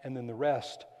now, and then the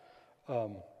rest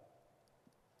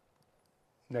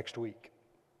next week.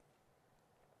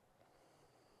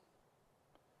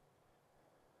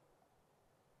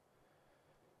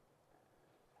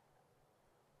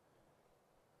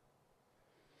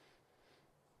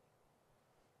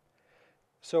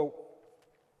 So,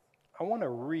 I want to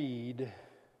read,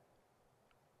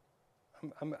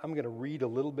 I'm going to read a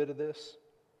little bit of this,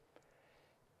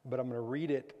 but I'm going to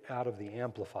read it out of the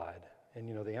Amplified. And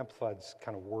you know, the Amplified's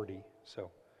kind of wordy, so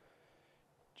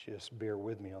just bear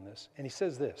with me on this. And he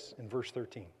says this in verse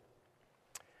 13.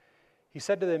 He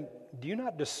said to them, "Do you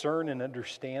not discern and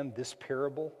understand this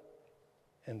parable?"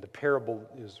 And the parable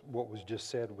is what was just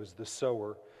said, was the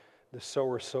sower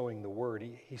sowing the word.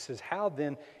 He says, "How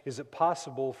then is it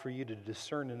possible for you to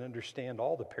discern and understand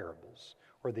all the parables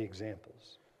or the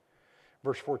examples?"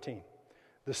 Verse 14,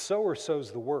 "The sower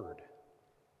sows the word.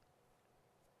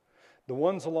 The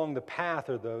ones along the path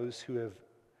are those who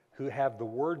have the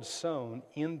word sown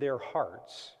in their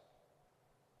hearts.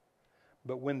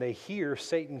 But when they hear,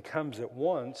 Satan comes at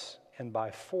once and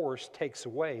by force takes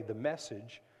away the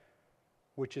message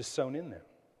which is sown in them.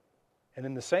 And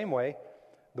in the same way,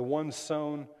 the ones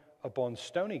sown upon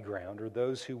stony ground are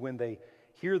those who, when they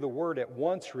hear the word, at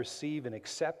once receive and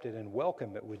accept it and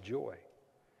welcome it with joy.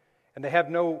 And they have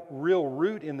no real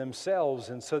root in themselves,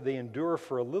 and so they endure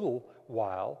for a little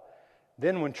while.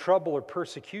 Then when trouble or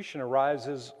persecution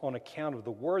arises on account of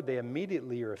the word, they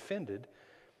immediately are offended,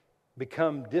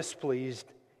 become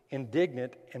displeased,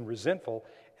 indignant, and resentful,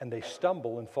 and they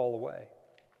stumble and fall away.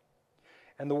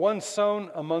 And the ones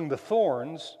sown among the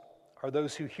thorns are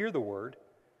those who hear the word.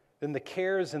 Then the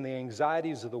cares and the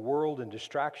anxieties of the world and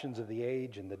distractions of the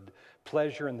age and the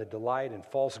pleasure and the delight and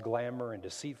false glamour and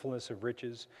deceitfulness of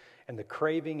riches and the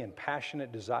craving and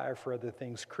passionate desire for other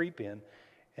things creep in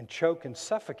and choke and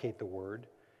suffocate the word,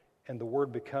 and the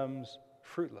word becomes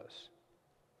fruitless.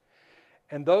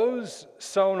 And those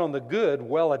sown on the good,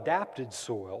 well-adapted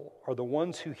soil are the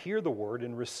ones who hear the word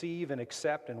and receive and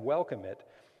accept and welcome it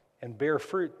and bear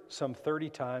fruit, some 30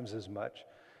 times as much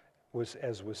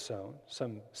as was sown,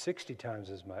 some 60 times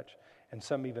as much, and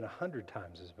some even 100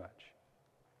 times as much.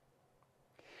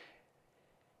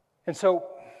 And so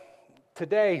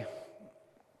today,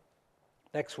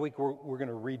 next week we're going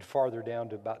to read farther down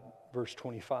to about verse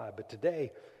 25. But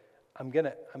today I'm going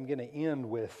to end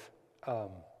with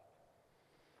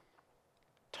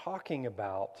talking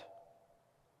about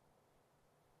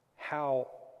how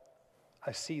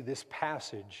I see this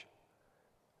passage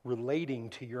relating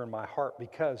to your and my heart,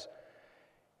 because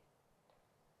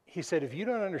he said, if you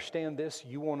don't understand this,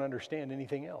 you won't understand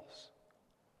anything else.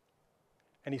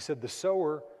 And he said, the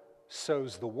sower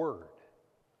sows the word.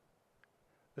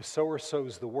 The sower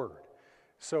sows the word.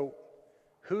 So,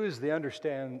 who is the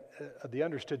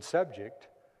understood subject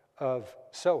of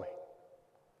sowing?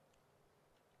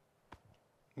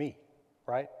 Me,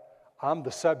 right? I'm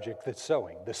the subject that's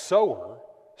sowing. The sower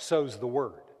sows the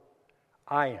word.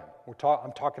 I am.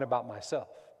 I'm talking about myself.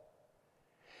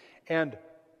 And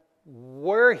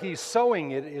where he's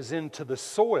sowing it is into the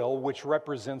soil, which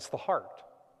represents the heart.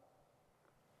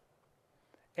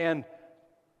 And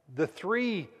the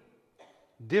three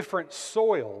different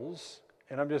soils,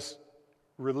 and I'm just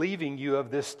relieving you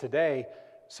of this today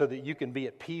so that you can be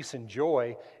at peace and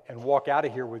joy and walk out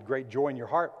of here with great joy in your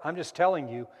heart. I'm just telling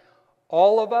you,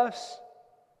 all of us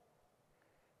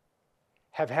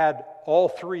have had all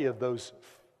three of those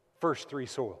first three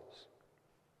soils.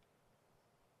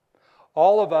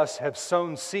 All of us have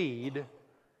sown seed,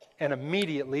 and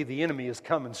immediately the enemy has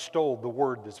come and stole the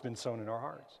word that's been sown in our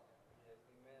hearts.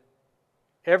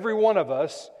 Every one of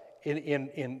us,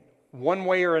 in one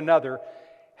way or another,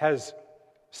 has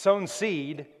sown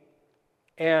seed,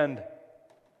 and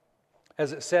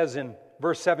as it says in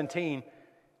verse 17,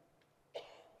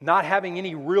 not having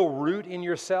any real root in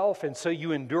yourself, and so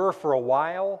you endure for a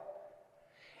while.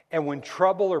 And when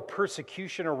trouble or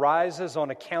persecution arises on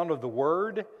account of the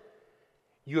word,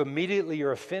 you immediately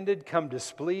are offended, come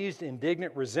displeased,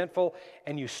 indignant, resentful,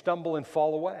 and you stumble and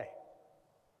fall away.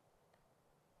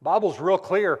 Bible's real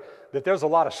clear that there's a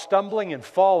lot of stumbling and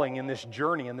falling in this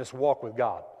journey, in this walk with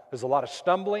God. There's a lot of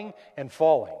stumbling and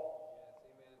falling.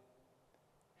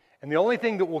 And the only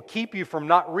thing that will keep you from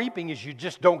not reaping is you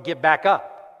just don't get back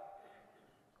up.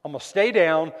 I'm going to stay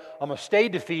down, I'm going to stay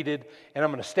defeated, and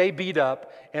I'm going to stay beat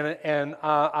up, and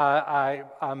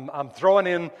I'm throwing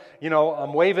in,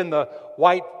 I'm waving the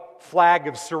white flag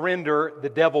of surrender, the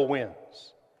devil wins.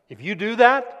 If you do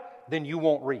that, then you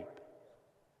won't reap.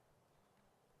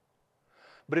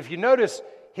 But if you notice,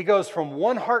 he goes from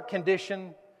one heart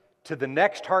condition to the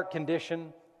next heart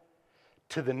condition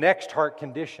to the next heart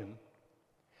condition.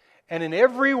 And in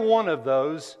every one of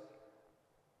those,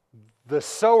 the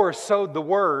sower sowed the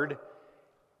word,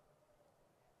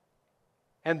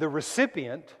 and the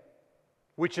recipient,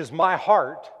 which is my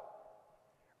heart,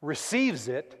 receives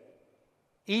it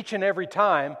each and every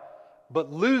time,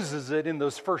 but loses it in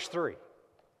those first three.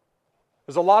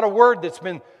 There's a lot of word that's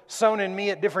been sown in me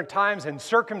at different times, and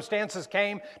circumstances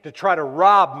came to try to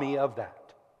rob me of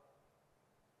that.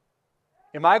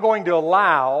 Am I going to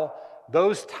allow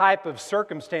those type of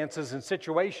circumstances and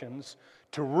situations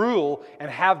to rule and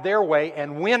have their way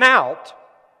and win out?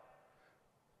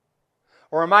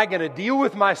 Or am I going to deal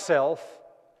with myself,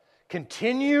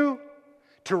 continue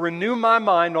to renew my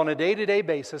mind on a day-to-day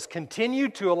basis, continue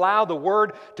to allow the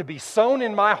word to be sown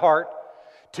in my heart,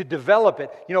 to develop it?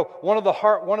 One of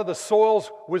the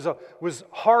soils was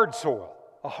hard soil,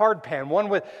 a hard pan, one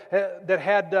that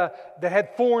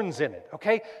had thorns in it.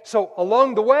 Okay, so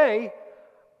along the way,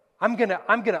 I'm gonna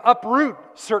uproot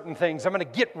certain things. I'm gonna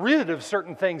get rid of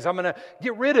certain things. I'm gonna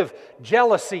get rid of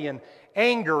jealousy and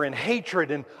anger and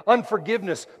hatred and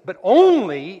unforgiveness, but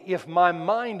only if my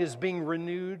mind is being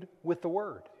renewed with the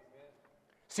Word.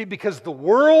 See, because the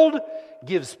world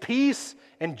gives peace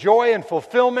and joy and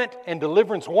fulfillment and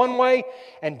deliverance one way,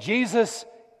 and Jesus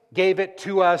gave it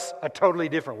to us a totally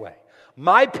different way.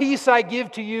 My peace I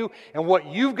give to you, and what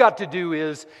you've got to do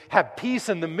is have peace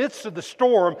in the midst of the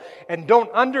storm, and don't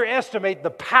underestimate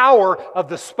the power of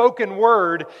the spoken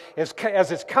word as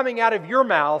it's coming out of your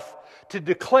mouth to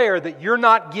declare that you're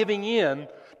not giving in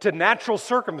to natural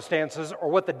circumstances or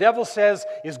what the devil says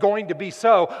is going to be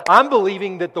so. I'm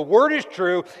believing that the word is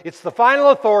true, it's the final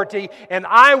authority, and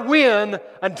I win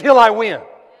until I win.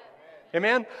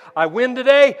 Amen? I win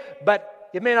today, but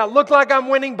it may not look like I'm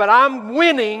winning, but I'm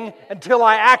winning until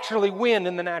I actually win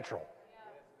in the natural.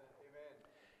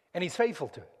 And He's faithful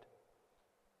to it.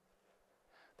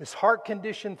 This heart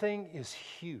condition thing is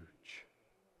huge.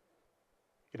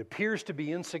 It appears to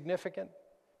be insignificant,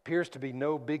 appears to be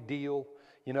no big deal.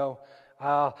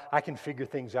 I can figure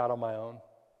things out on my own.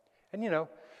 And a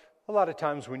lot of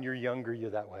times when you're younger,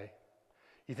 you're that way.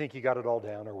 You think you got it all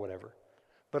down or whatever.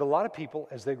 But a lot of people,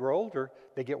 as they grow older,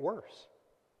 they get worse.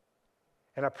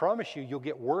 And I promise you, you'll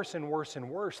get worse and worse and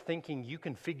worse thinking you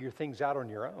can figure things out on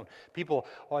your own. People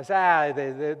always say,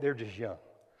 they're just young.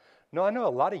 No, I know a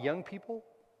lot of young people,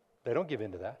 they don't give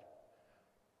in to that.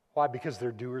 Why? Because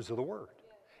they're doers of the word.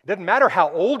 It doesn't matter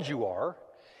how old you are.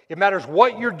 It matters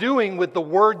what you're doing with the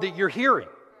word that you're hearing.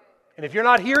 And if you're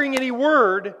not hearing any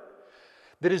word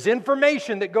that is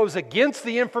information that goes against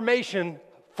the information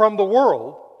from the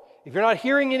world, if you're not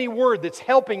hearing any word that's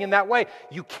helping in that way,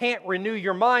 you can't renew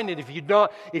your mind. And if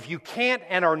you can't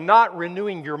and are not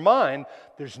renewing your mind,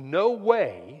 there's no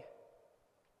way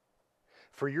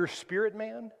for your spirit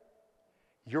man,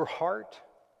 your heart,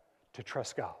 to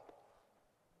trust God.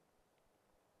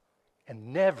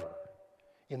 And never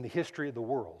in the history of the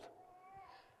world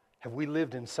have we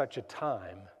lived in such a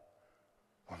time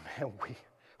where, man,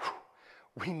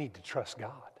 we need to trust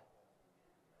God.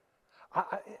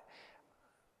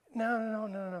 No.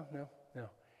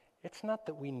 It's not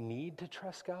that we need to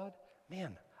trust God.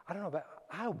 Man, I don't know about,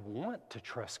 I want to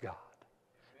trust God.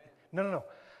 No.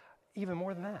 Even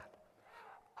more than that.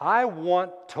 I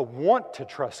want to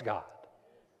trust God.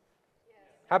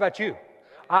 How about you?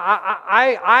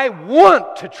 I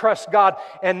want to trust God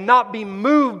and not be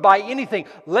moved by anything.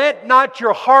 Let not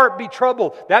your heart be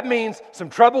troubled. That means some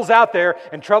trouble's out there,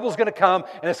 and trouble's going to come,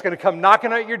 and it's going to come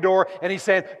knocking at your door, and He's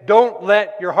saying, don't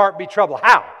let your heart be troubled.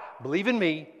 How? Believe in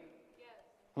me.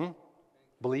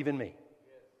 Believe in me.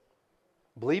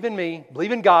 Believe in me.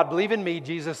 Believe in God. Believe in me,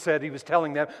 Jesus said. He was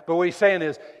telling them. But what He's saying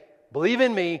is, believe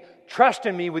in me, trust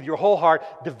in me with your whole heart,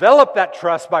 develop that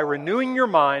trust by renewing your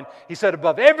mind. He said,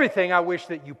 above everything, I wish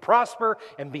that you prosper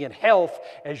and be in health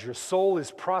as your soul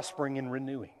is prospering and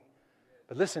renewing.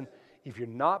 But listen, if you're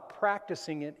not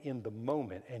practicing it in the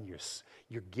moment and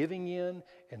you're giving in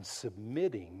and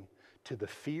submitting to the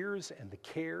fears and the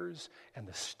cares and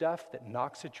the stuff that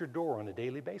knocks at your door on a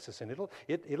daily basis, and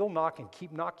it'll knock and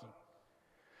keep knocking.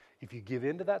 If you give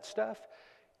in to that stuff,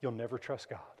 you'll never trust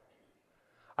God.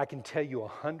 I can tell you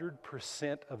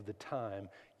 100% of the time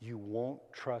you won't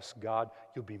trust God.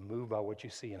 You'll be moved by what you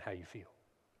see and how you feel.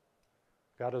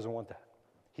 God doesn't want that.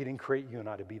 He didn't create you and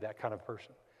I to be that kind of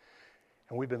person.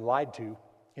 And we've been lied to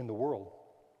in the world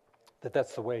that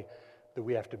that's the way that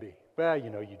we have to be. Well,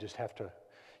 you just have to,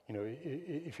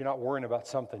 if you're not worrying about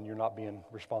something, you're not being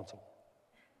responsible.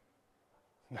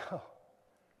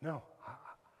 No.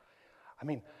 I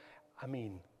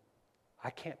mean, I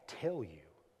can't tell you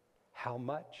how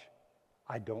much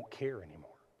I don't care anymore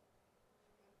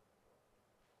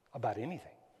about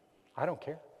anything. I don't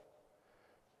care.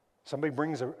 Somebody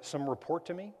brings some report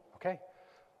to me, okay,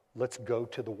 let's go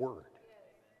to the Word.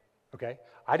 Okay?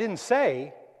 I didn't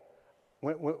say,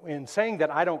 in saying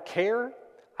that I don't care,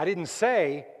 I didn't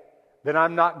say that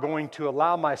I'm not going to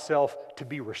allow myself to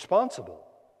be responsible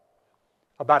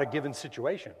about a given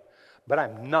situation. But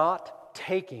I'm not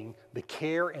taking the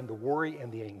care and the worry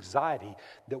and the anxiety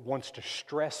that wants to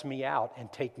stress me out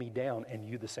and take me down, and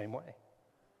you the same way.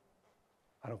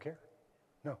 I don't care.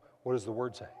 No. What does the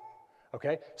Word say?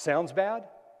 Okay? Sounds bad?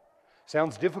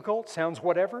 Sounds difficult? Sounds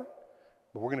whatever?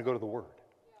 But we're going to go to the Word.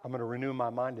 I'm going to renew my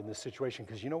mind in this situation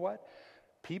because you know what?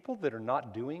 People that are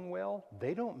not doing well,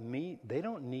 they don't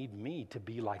need me to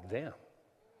be like them.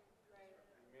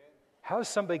 How is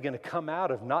somebody going to come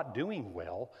out of not doing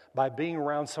well by being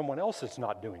around someone else that's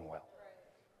not doing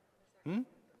well?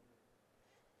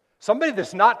 Somebody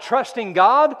that's not trusting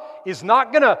God is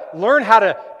not going to learn how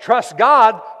to trust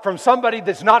God from somebody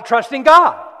that's not trusting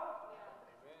God.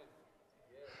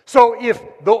 So if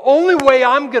the only way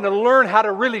I'm going to learn how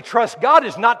to really trust God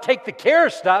is not take the care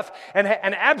stuff and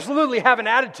absolutely have an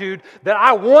attitude that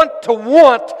I want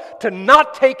to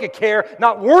not take a care,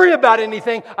 not worry about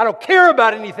anything, I don't care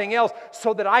about anything else,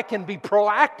 so that I can be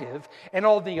proactive and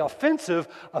on the offensive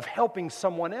of helping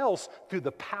someone else through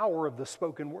the power of the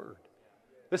spoken word.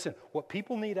 Listen, what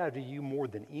people need out of you more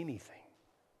than anything,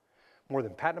 more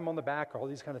than patting them on the back or all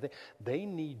these kind of things, they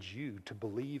need you to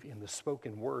believe in the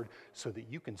spoken word so that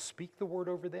you can speak the word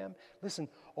over them. Listen,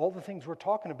 all the things we're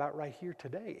talking about right here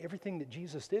today, everything that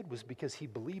Jesus did was because he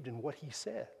believed in what he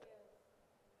said.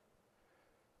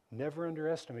 Never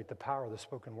underestimate the power of the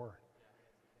spoken word.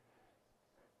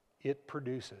 It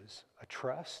produces a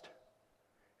trust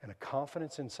and a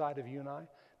confidence inside of you and I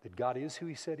that God is who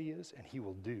he said he is and he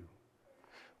will do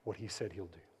what he said he'll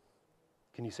do.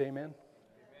 Can you say amen?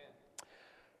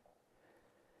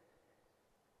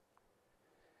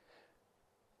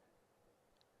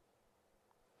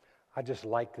 I just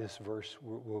like this verse.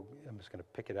 I'm just going to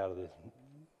pick it out of a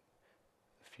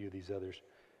few of these others,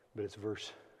 but it's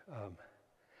verse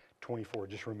 24.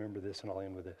 Just remember this, and I'll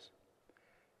end with this.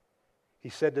 He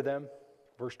said to them,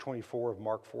 verse 24 of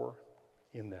Mark 4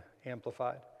 in the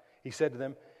Amplified, he said to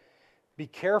them, "Be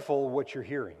careful what you're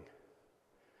hearing,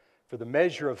 for the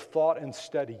measure of thought and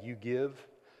study you give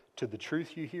to the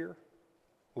truth you hear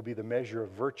will be the measure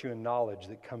of virtue and knowledge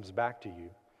that comes back to you.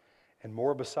 And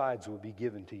more besides will be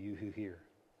given to you who hear.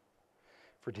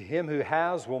 For to him who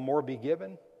has will more be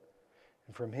given,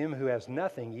 and from him who has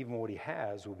nothing, even what he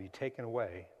has will be taken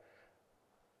away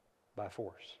by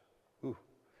force." Ooh,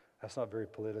 that's not very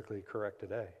politically correct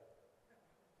today.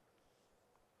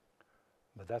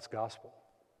 But that's gospel.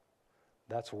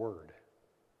 That's word.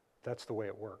 That's the way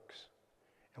it works.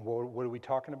 And what are we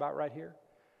talking about right here?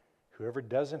 Whoever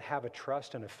doesn't have a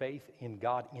trust and a faith in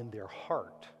God in their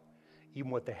heart, even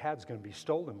what they have is going to be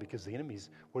stolen, because the enemy's,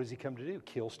 what does he come to do?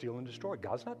 Kill, steal, and destroy.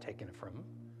 God's not taking it from him.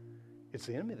 It's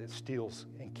the enemy that steals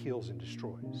and kills and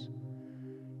destroys.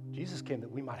 Jesus came that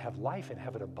we might have life and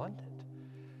have it abundant.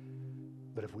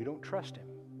 But if we don't trust him,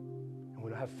 and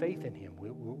we don't have faith in him,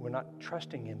 we're not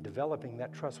trusting and developing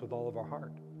that trust with all of our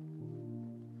heart,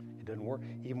 it doesn't work.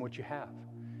 Even what you have,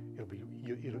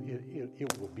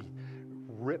 it will be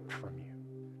ripped from you.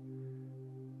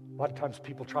 A lot of times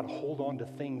people try to hold on to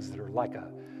things that are like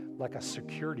a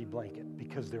security blanket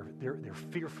because they're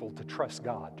fearful to trust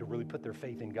God, to really put their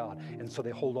faith in God. And so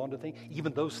they hold on to things.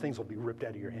 Even those things will be ripped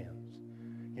out of your hands.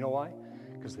 You know why?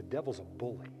 Because the devil's a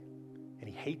bully and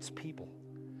he hates people.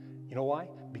 You know why?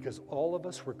 Because all of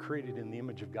us were created in the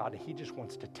image of God and he just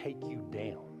wants to take you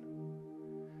down.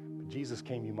 But Jesus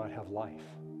came you might have life.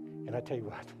 And I tell you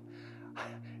what,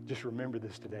 just remember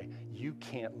this today. You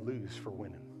can't lose for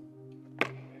winning.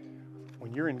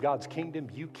 When you're in God's kingdom,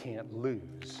 you can't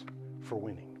lose for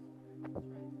winning.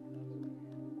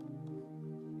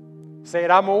 Say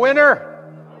it, I'm a winner.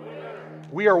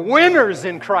 We are winners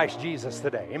in Christ Jesus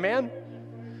today. Amen?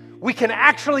 We can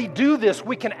actually do this.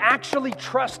 We can actually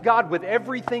trust God with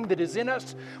everything that is in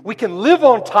us. We can live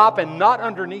on top and not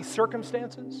underneath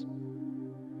circumstances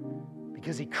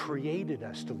because He created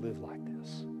us to live like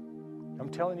this. I'm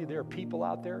telling you, there are people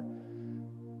out there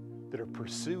that are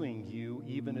pursuing you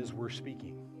even as we're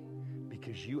speaking,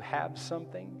 because you have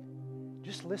something.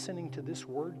 Just listening to this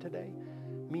word today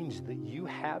means that you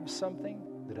have something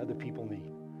that other people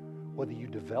need. Whether you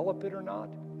develop it or not,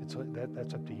 that's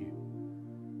up to you.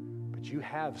 But you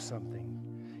have something.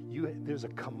 There's a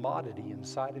commodity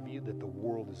inside of you that the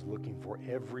world is looking for.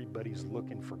 Everybody's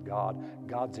looking for God.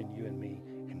 God's in you and me,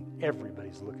 and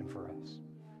everybody's looking for us.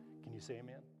 Can you say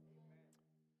amen?